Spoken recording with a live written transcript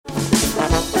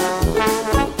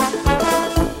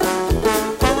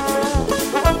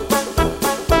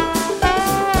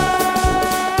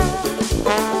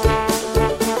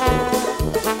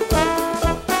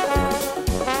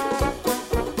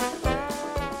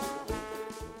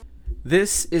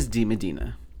This is Dee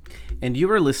Medina, and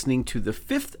you are listening to the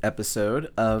 5th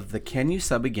episode of the Can You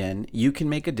Sub Again? You Can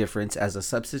Make a Difference as a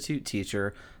Substitute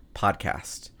Teacher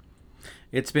podcast.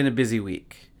 It's been a busy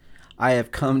week. I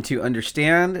have come to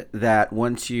understand that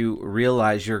once you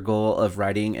realize your goal of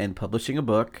writing and publishing a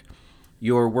book,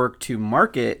 your work to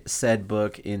market said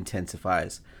book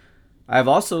intensifies. I've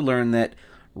also learned that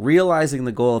realizing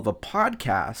the goal of a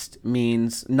podcast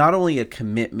means not only a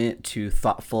commitment to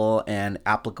thoughtful and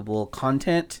applicable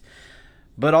content,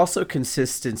 but also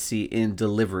consistency in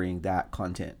delivering that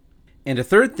content. And a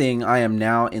third thing I am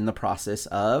now in the process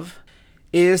of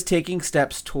is taking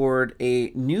steps toward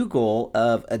a new goal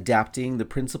of adapting the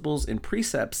principles and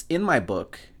precepts in my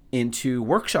book into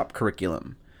workshop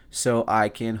curriculum so I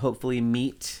can hopefully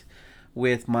meet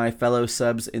with my fellow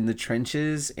subs in the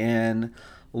trenches and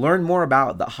learn more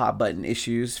about the hot button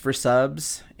issues for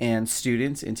subs and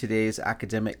students in today's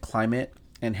academic climate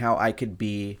and how I could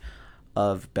be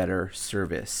of better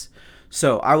service.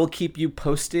 So I will keep you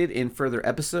posted in further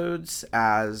episodes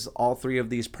as all three of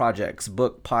these projects,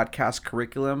 book, podcast,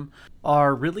 curriculum,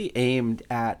 are really aimed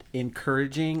at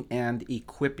encouraging and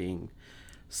equipping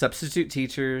substitute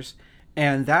teachers,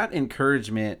 and that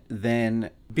encouragement then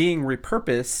being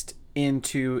repurposed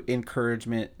into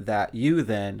encouragement that you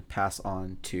then pass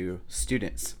on to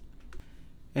students.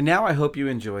 And now I hope you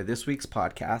enjoy this week's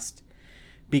podcast.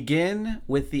 Begin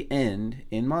with the end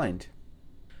in mind.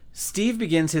 Steve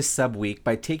begins his sub week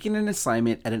by taking an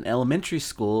assignment at an elementary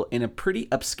school in a pretty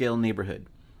upscale neighborhood.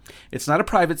 It's not a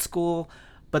private school,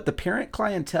 but the parent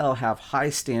clientele have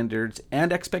high standards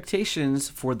and expectations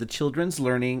for the children's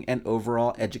learning and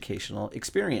overall educational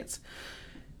experience.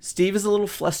 Steve is a little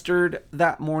flustered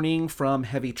that morning from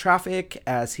heavy traffic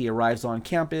as he arrives on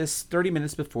campus 30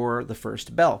 minutes before the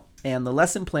first bell, and the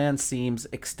lesson plan seems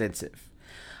extensive.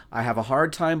 I have a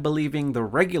hard time believing the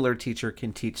regular teacher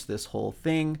can teach this whole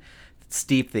thing,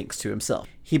 Steve thinks to himself.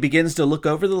 He begins to look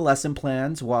over the lesson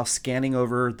plans while scanning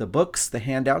over the books, the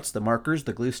handouts, the markers,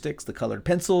 the glue sticks, the colored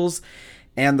pencils,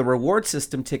 and the reward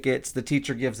system tickets the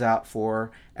teacher gives out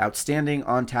for outstanding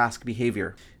on-task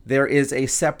behavior. There is a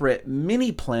separate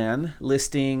mini plan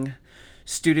listing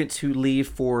students who leave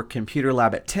for computer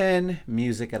lab at 10,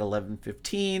 music at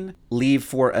 11:15, leave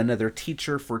for another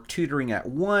teacher for tutoring at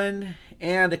 1,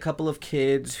 and a couple of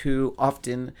kids who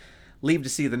often leave to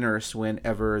see the nurse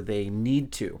whenever they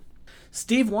need to.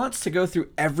 Steve wants to go through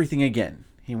everything again.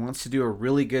 He wants to do a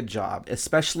really good job,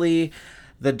 especially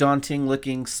the daunting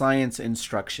looking science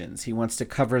instructions. He wants to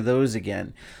cover those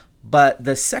again. But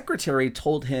the secretary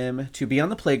told him to be on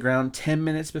the playground 10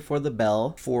 minutes before the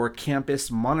bell for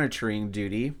campus monitoring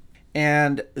duty,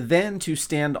 and then to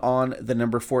stand on the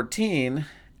number 14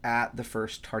 at the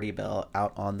first tardy bell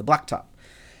out on the blacktop.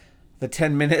 The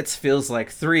 10 minutes feels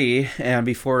like 3, and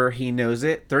before he knows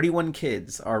it, 31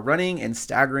 kids are running and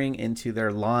staggering into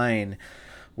their line,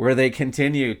 where they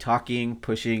continue talking,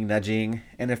 pushing, nudging,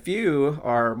 and a few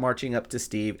are marching up to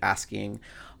Steve asking,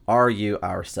 "Are you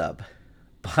our sub?"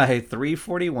 By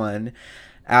 3:41,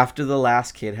 after the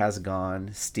last kid has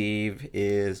gone, Steve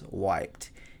is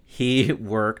wiped. He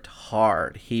worked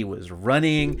hard. He was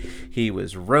running, he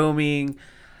was roaming,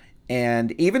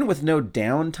 and even with no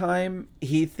downtime,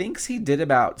 he thinks he did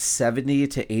about 70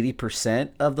 to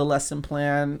 80% of the lesson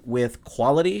plan with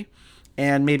quality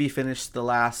and maybe finished the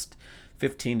last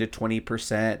 15 to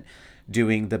 20%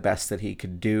 doing the best that he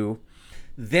could do.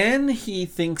 Then he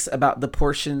thinks about the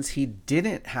portions he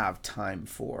didn't have time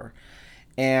for,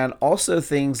 and also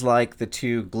things like the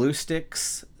 2 glue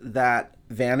sticks that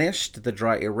vanished, the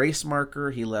dry erase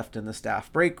marker he left in the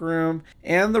staff break room,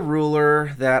 and the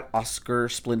ruler that Oscar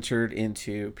splintered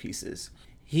into pieces.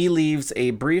 He leaves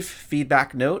a brief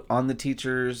feedback note on the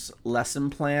teacher's lesson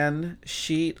plan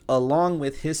sheet along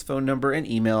with his phone number and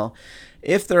email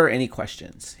if there are any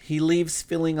questions. He leaves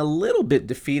feeling a little bit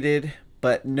defeated,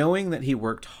 but knowing that he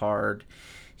worked hard,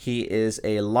 he is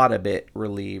a lot of bit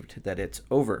relieved that it's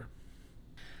over.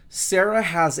 Sarah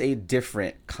has a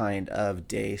different kind of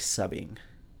day subbing.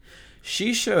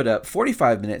 She showed up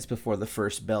 45 minutes before the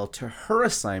first bell to her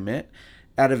assignment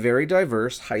at a very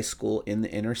diverse high school in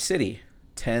the inner city,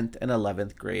 10th and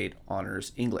 11th grade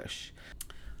honors English.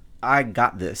 "I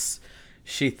got this,"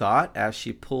 she thought as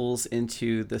she pulls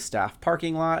into the staff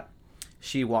parking lot.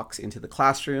 She walks into the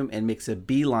classroom and makes a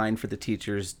beeline for the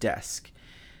teacher's desk.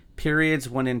 Periods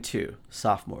 1 and 2,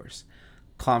 sophomores.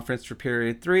 Conference for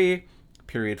period 3,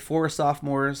 period 4,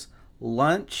 sophomores.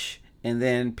 Lunch, and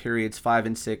then periods 5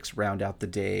 and 6 round out the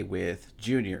day with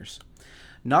juniors.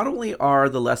 Not only are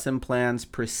the lesson plans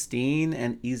pristine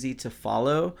and easy to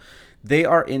follow, They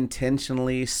are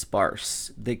intentionally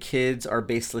sparse. The kids are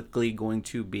basically going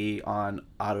to be on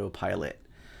autopilot.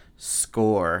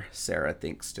 Score, Sarah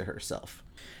thinks to herself.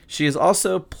 She is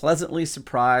also pleasantly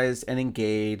surprised and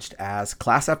engaged as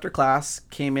class after class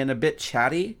came in a bit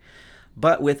chatty,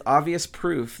 but with obvious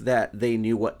proof that they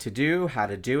knew what to do, how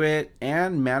to do it,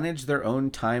 and manage their own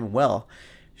time well.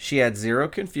 She had zero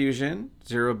confusion,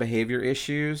 zero behavior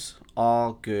issues,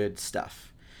 all good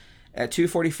stuff. At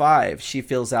 2:45, she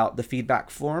fills out the feedback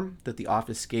form that the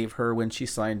office gave her when she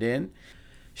signed in.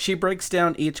 She breaks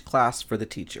down each class for the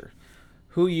teacher.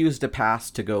 Who used a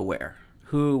pass to go where?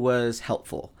 Who was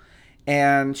helpful?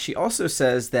 And she also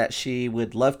says that she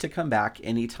would love to come back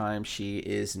anytime she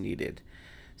is needed.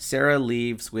 Sarah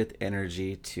leaves with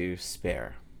energy to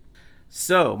spare.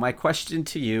 So, my question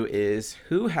to you is,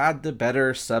 who had the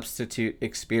better substitute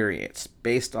experience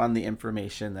based on the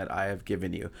information that I have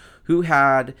given you? Who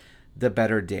had the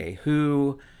better day?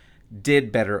 Who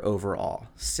did better overall,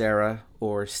 Sarah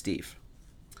or Steve?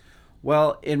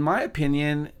 Well, in my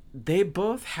opinion, they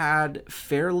both had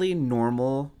fairly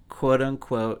normal, quote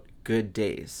unquote, good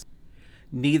days.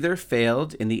 Neither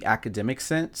failed in the academic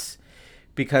sense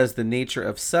because the nature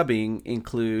of subbing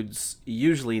includes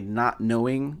usually not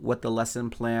knowing what the lesson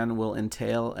plan will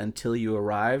entail until you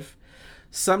arrive.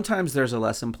 Sometimes there's a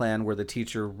lesson plan where the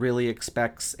teacher really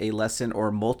expects a lesson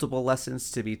or multiple lessons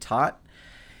to be taught,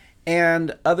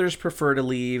 and others prefer to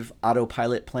leave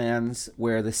autopilot plans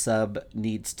where the sub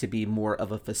needs to be more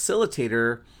of a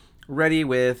facilitator, ready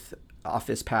with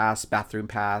office pass, bathroom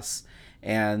pass,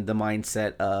 and the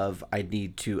mindset of I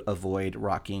need to avoid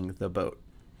rocking the boat.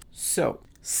 So,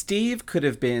 Steve could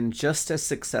have been just as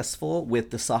successful with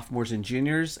the sophomores and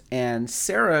juniors, and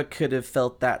Sarah could have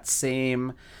felt that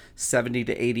same 70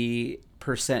 to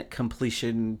 80%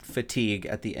 completion fatigue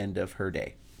at the end of her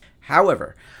day.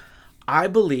 However, I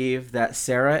believe that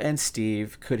Sarah and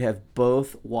Steve could have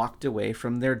both walked away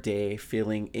from their day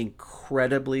feeling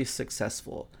incredibly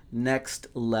successful, next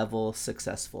level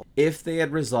successful, if they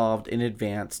had resolved in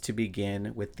advance to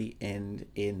begin with the end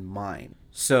in mind.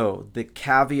 So the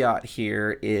caveat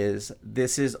here is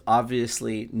this is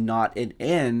obviously not an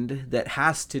end that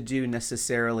has to do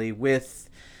necessarily with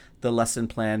the lesson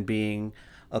plan being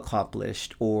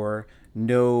accomplished or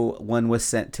no one was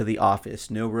sent to the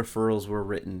office, no referrals were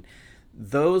written.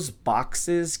 Those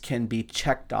boxes can be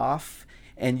checked off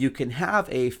and you can have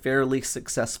a fairly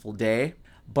successful day,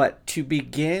 but to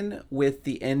begin with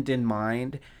the end in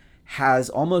mind has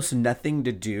almost nothing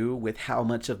to do with how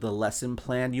much of the lesson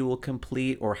plan you will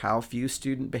complete or how few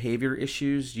student behavior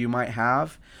issues you might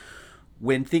have.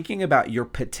 When thinking about your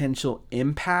potential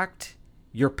impact,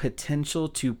 your potential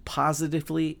to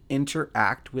positively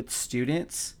interact with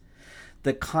students,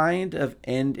 the kind of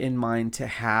end in mind to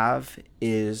have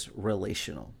is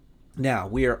relational. Now,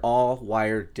 we are all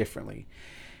wired differently.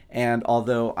 And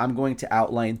although I'm going to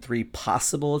outline 3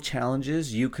 possible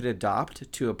challenges you could adopt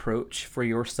to approach for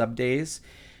your sub days,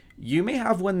 you may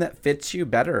have one that fits you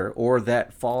better or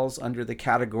that falls under the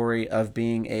category of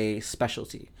being a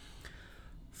specialty.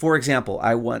 For example,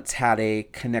 I once had a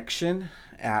connection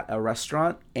at a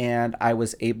restaurant and I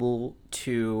was able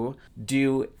to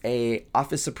do a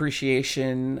office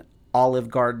appreciation Olive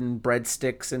Garden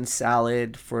breadsticks and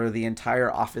salad for the entire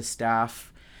office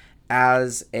staff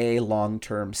as a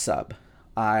long-term sub.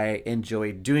 I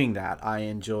enjoyed doing that. I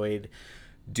enjoyed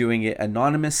doing it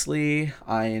anonymously.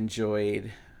 I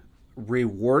enjoyed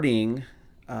rewarding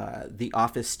the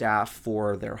office staff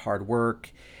for their hard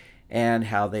work and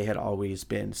how they had always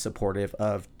been supportive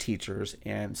of teachers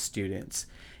and students.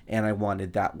 And I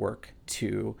wanted that work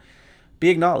to be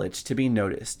acknowledged, to be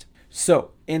noticed.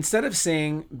 So instead of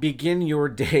saying begin your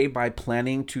day by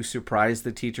planning to surprise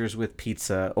the teachers with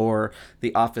pizza or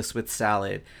the office with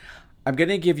salad, I'm going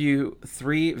to give you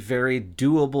 3 very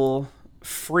doable,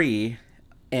 free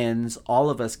ends all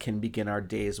of us can begin our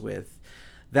days with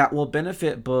that will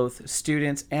benefit both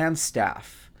students and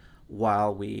staff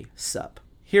while we sub.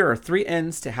 Here are 3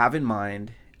 ends to have in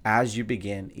mind as you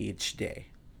begin each day.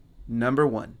 Number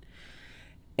 1,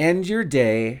 end your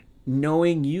day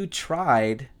knowing you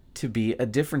tried to be a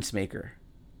difference maker.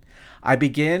 I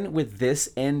begin with this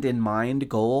end in mind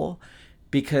goal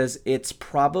because it's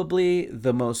probably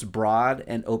the most broad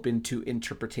and open to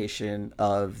interpretation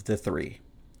of the 3.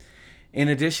 In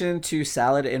addition to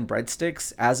salad and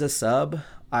breadsticks, as a sub,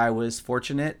 I was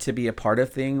fortunate to be a part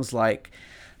of things like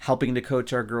helping to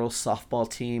coach our girls softball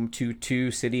team to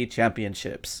 2 city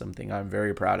championships, something I'm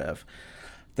very proud of.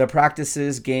 The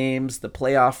practices, games, the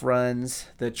playoff runs,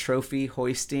 the trophy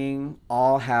hoisting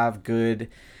all have good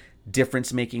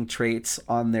difference-making traits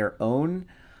on their own,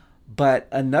 But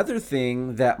another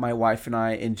thing that my wife and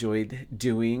I enjoyed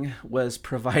doing was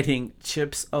providing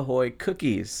Chips Ahoy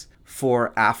cookies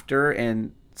for after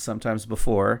and sometimes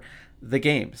before the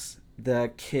games.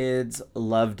 The kids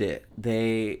loved it.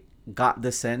 They got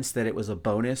the sense that it was a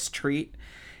bonus treat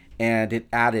and it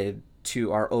added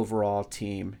to our overall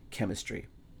team chemistry.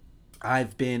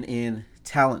 I've been in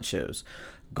talent shows,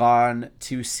 gone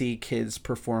to see kids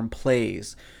perform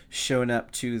plays, shown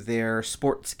up to their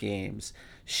sports games,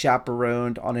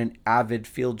 chaperoned on an avid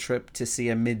field trip to see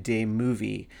a midday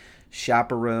movie,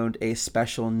 chaperoned a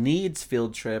special needs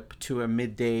field trip to a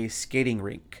midday skating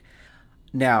rink.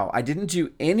 Now, I didn't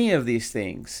do any of these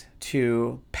things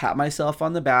to pat myself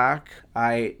on the back.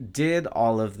 I did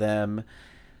all of them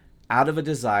out of a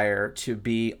desire to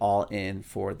be all in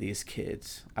for these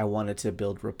kids. I wanted to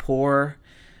build rapport,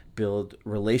 build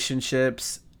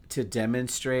relationships, to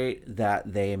demonstrate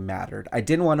that they mattered. I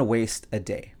didn't want to waste a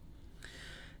day.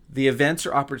 The events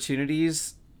or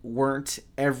opportunities weren't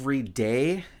every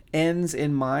day ends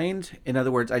in mind. In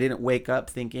other words, I didn't wake up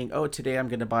thinking, oh, today I'm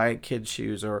going to buy kids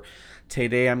shoes, or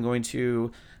today I'm going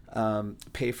to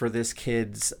pay for this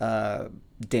kid's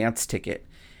dance ticket.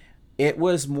 It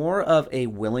was more of a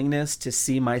willingness to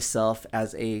see myself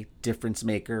as a difference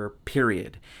maker,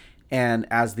 period. And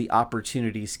as the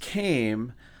opportunities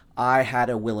came, I had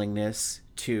a willingness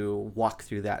to walk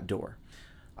through that door.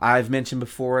 I've mentioned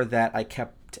before that I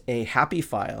kept a happy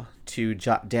file to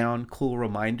jot down cool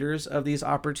reminders of these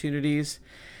opportunities.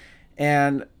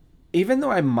 And even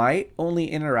though I might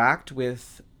only interact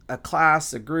with a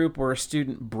class, a group, or a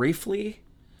student briefly,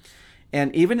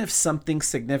 and even if something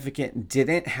significant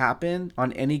didn't happen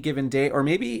on any given day, or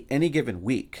maybe any given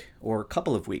week or a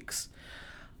couple of weeks,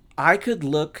 I could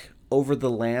look over the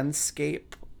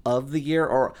landscape of the year,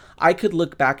 or I could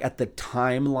look back at the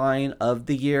timeline of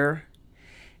the year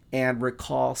and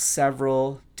recall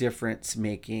several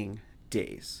difference-making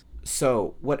days.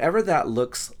 So whatever that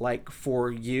looks like for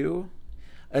you,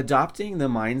 adopting the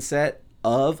mindset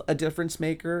of a difference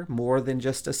maker more than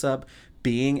just a sub,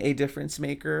 being a difference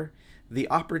maker, the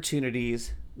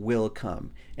opportunities will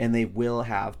come and they will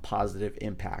have positive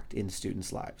impact in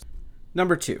students' lives.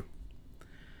 Number 2,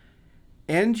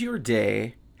 end your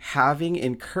day having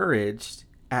encouraged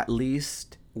at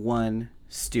least one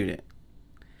student.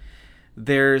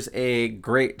 There's a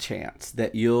great chance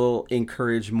that you'll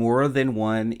encourage more than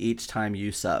one each time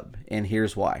you sub, and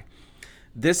here's why.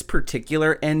 This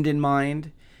particular end in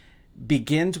mind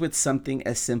begins with something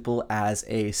as simple as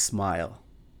a smile.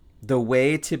 The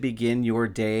way to begin your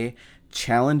day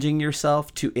challenging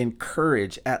yourself to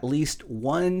encourage at least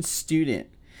one student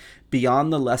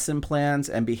beyond the lesson plans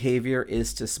and behavior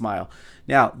is to smile.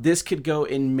 Now, this could go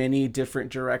in many different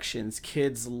directions.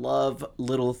 Kids love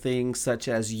little things such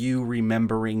as you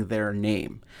remembering their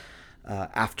name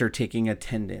after taking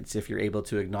attendance. If you're able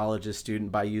to acknowledge a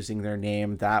student by using their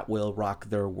name, that will rock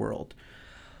their world.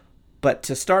 But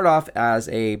to start off as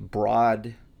a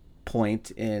broad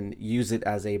point and use it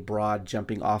as a broad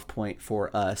jumping off point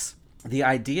for us, the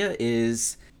idea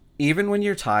is even when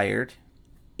you're tired,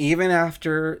 even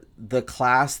after the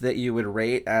class that you would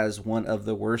rate as one of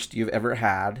the worst you've ever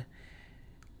had,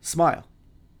 smile.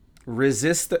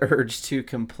 Resist the urge to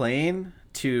complain,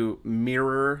 to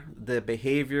mirror the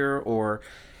behavior, or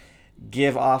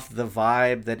give off the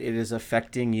vibe that it is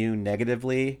affecting you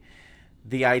negatively.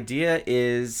 The idea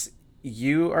is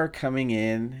you are coming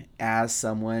in as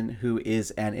someone who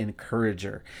is an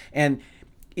encourager. And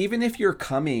even if you're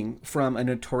coming from a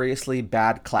notoriously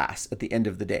bad class at the end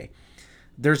of the day,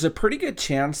 there's a pretty good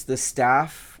chance the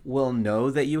staff will know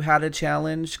that you had a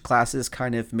challenge. Classes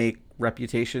kind of make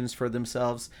reputations for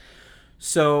themselves.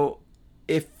 So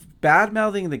if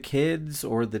bad-mouthing the kids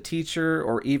or the teacher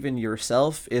or even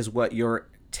yourself is what you're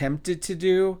tempted to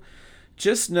do,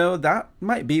 just know that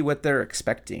might be what they're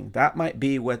expecting. That might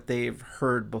be what they've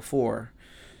heard before.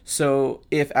 So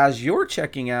if as you're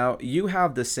checking out, you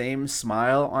have the same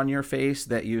smile on your face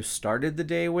that you started the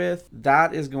day with,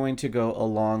 that is going to go a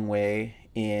long way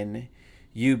in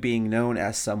you being known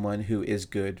as someone who is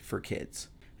good for kids.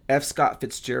 F. Scott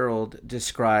Fitzgerald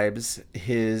describes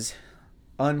his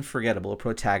unforgettable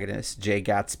protagonist, Jay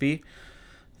Gatsby,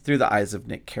 through the eyes of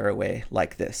Nick Carraway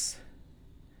like this.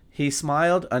 He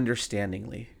smiled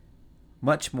understandingly,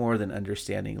 much more than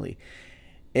understandingly.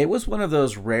 It was one of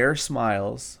those rare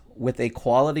smiles with a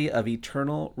quality of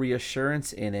eternal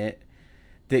reassurance in it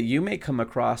that you may come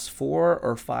across 4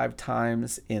 or 5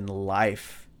 times in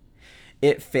life.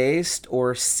 It faced,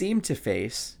 or seemed to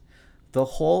face, the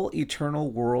whole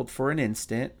eternal world for an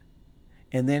instant,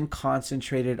 and then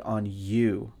concentrated on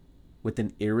you with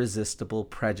an irresistible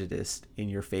prejudice in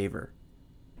your favor.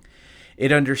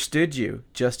 It understood you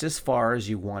just as far as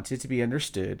you wanted to be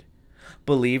understood,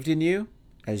 believed in you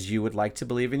as you would like to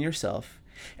believe in yourself,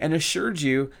 and assured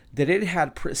you that it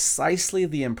had precisely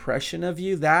the impression of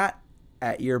you that,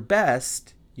 at your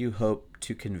best, you hope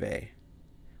to convey.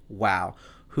 Wow,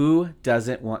 who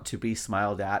doesn't want to be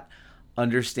smiled at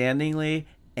understandingly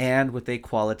and with a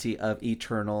quality of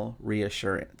eternal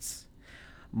reassurance?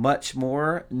 Much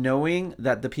more knowing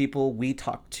that the people we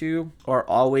talk to are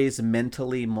always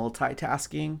mentally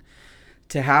multitasking.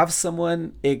 To have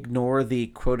someone ignore the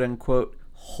quote unquote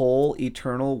whole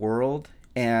eternal world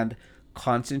and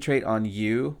concentrate on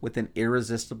you with an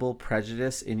irresistible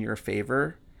prejudice in your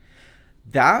favor,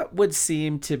 that would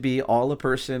seem to be all a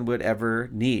person would ever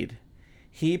need.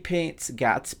 He paints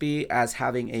Gatsby as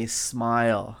having a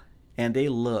smile and a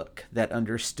look that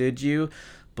understood you,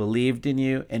 believed in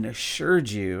you, and assured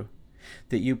you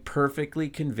that you perfectly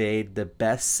conveyed the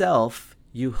best self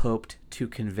you hoped to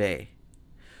convey.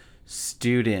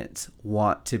 Students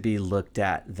want to be looked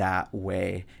at that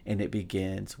way, and it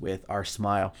begins with our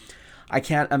smile. I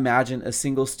can't imagine a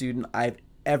single student I've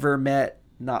ever met,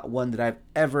 not one that I've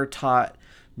ever taught,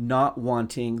 not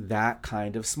wanting that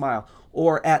kind of smile,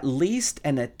 or at least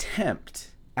an attempt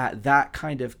at that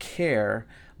kind of care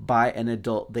by an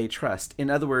adult they trust. In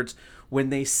other words, when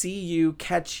they see you,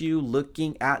 catch you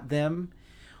looking at them,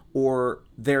 or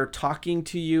they're talking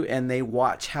to you and they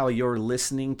watch how you're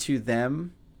listening to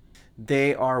them,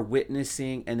 they are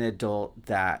witnessing an adult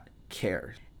that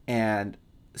cares. And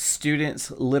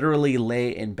students literally lay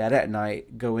in bed at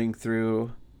night going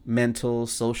through mental,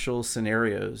 social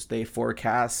scenarios. They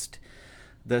forecast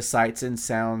the sights and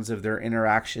sounds of their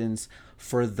interactions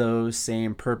for those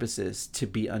same purposes: to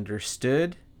be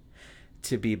understood,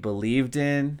 to be believed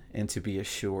in, and to be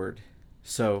assured.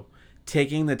 So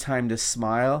taking the time to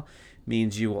smile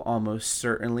means you will almost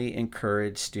certainly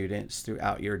encourage students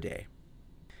throughout your day.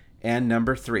 And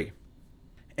number 3,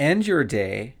 end your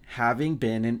day having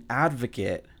been an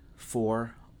advocate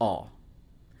for all.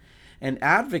 An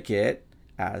advocate,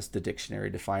 as the dictionary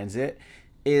defines it,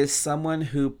 is someone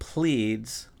who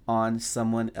pleads on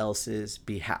someone else's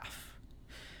behalf.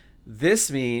 This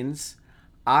means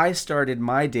I started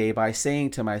my day by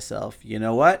saying to myself, you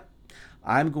know what?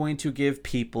 I'm going to give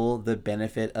people the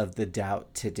benefit of the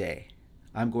doubt today.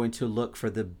 I'm going to look for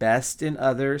the best in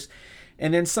others.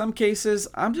 And in some cases,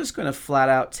 I'm just going to flat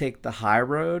out take the high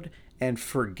road and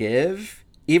forgive,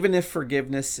 even if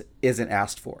forgiveness isn't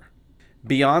asked for.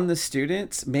 Beyond the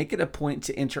students, make it a point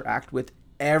to interact with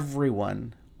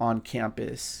everyone on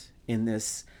campus in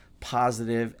this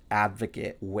positive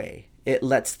advocate way. It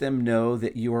lets them know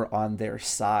that you are on their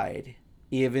side,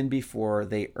 even before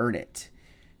they earn it.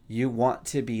 You want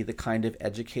to be the kind of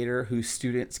educator who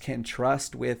students can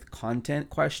trust with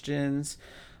content questions,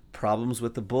 problems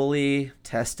with the bully,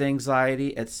 test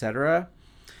anxiety, etc.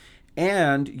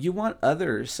 And you want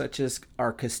others, such as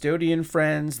our custodian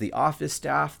friends, the office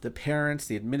staff, the parents,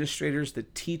 the administrators, the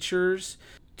teachers,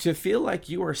 to feel like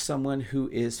you are someone who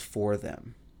is for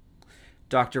them.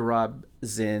 Dr. Rob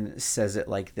Zinn says it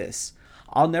like this: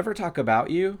 I'll never talk about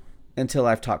you until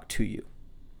I've talked to you.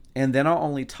 And then I'll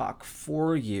only talk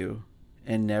for you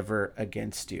and never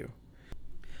against you.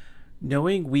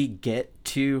 Knowing we get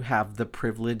to have the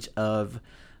privilege of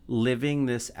living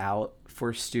this out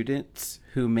for students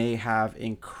who may have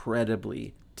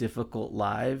incredibly difficult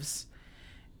lives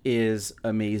is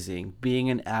amazing. Being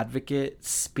an advocate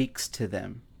speaks to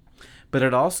them, but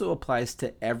it also applies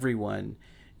to everyone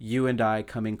you and I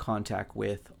come in contact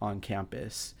with on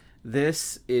campus.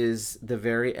 This is the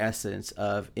very essence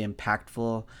of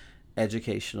impactful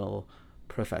educational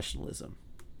professionalism.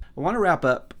 I want to wrap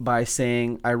up by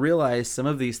saying I realize some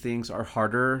of these things are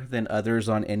harder than others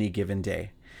on any given day.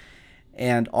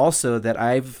 And also that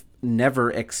I've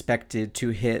never expected to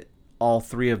hit all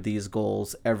 3 of these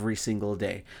goals every single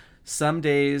day. Some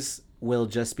days will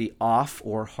just be off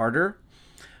or harder.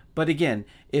 But again,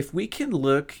 if we can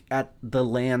look at the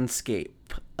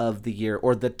landscape of the year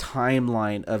or the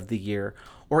timeline of the year,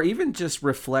 or even just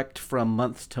reflect from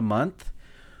month to month,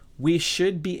 we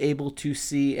should be able to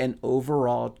see an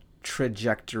overall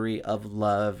trajectory of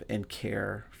love and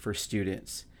care for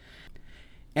students.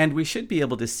 And we should be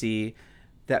able to see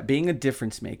that being a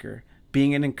difference maker,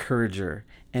 being an encourager,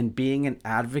 and being an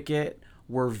advocate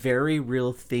were very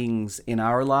real things in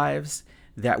our lives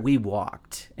that we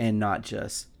walked and not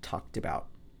just talked about.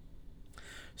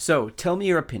 So tell me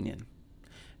your opinion.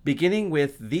 Beginning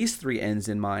with these 3 ends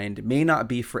in mind may not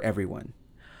be for everyone,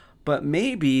 but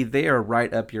maybe they are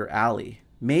right up your alley.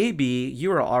 Maybe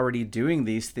you are already doing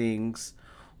these things,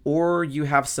 or you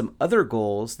have some other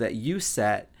goals that you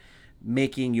set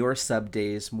making your sub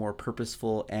days more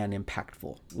purposeful and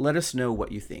impactful? Let us know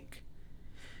what you think.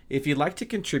 If you'd like to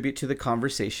contribute to the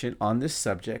conversation on this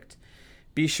subject,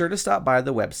 be sure to stop by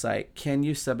the website,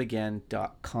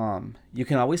 canyousubagain.com. You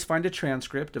can always find a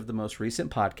transcript of the most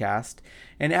recent podcast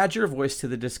and add your voice to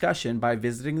the discussion by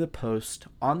visiting the post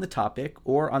on the topic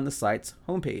or on the site's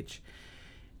homepage.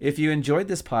 If you enjoyed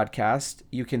this podcast,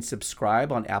 you can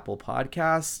subscribe on Apple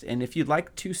Podcasts. And if you'd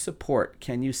like to support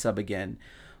Can You Sub Again,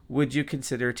 would you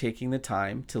consider taking the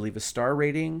time to leave a star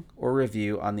rating or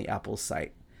review on the Apple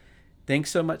site?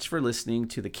 Thanks so much for listening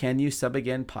to the Can You Sub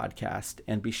Again podcast,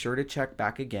 and be sure to check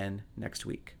back again next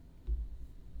week.